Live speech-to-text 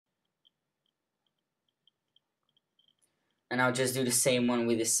and I'll just do the same one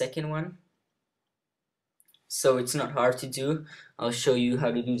with the second one. So it's not hard to do. I'll show you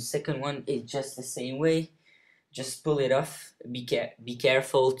how to do the second one. It's just the same way. Just pull it off. Be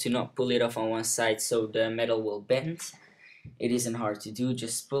careful to not pull it off on one side so the metal will bend. It isn't hard to do.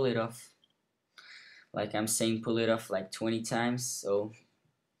 Just pull it off. Like I'm saying, pull it off like 20 times. So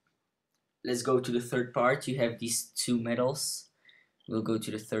let's go to the third part. You have these two metals. We'll go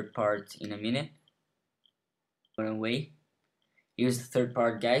to the third part in a minute. Away. Here's the third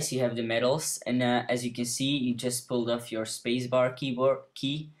part, guys. You have the metals, and as you can see, you just pulled off your spacebar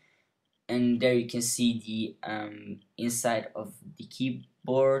key, and there you can see the inside of the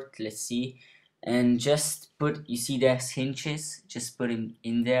keyboard. Let's see, and just put, you see there's hinges, just put them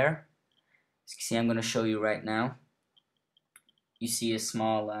in there. As you can see, I'm gonna show you right now. You see a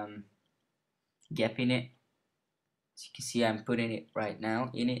small gap in it. As you can see, I'm putting it right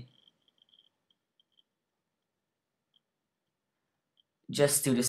now in it. Just do the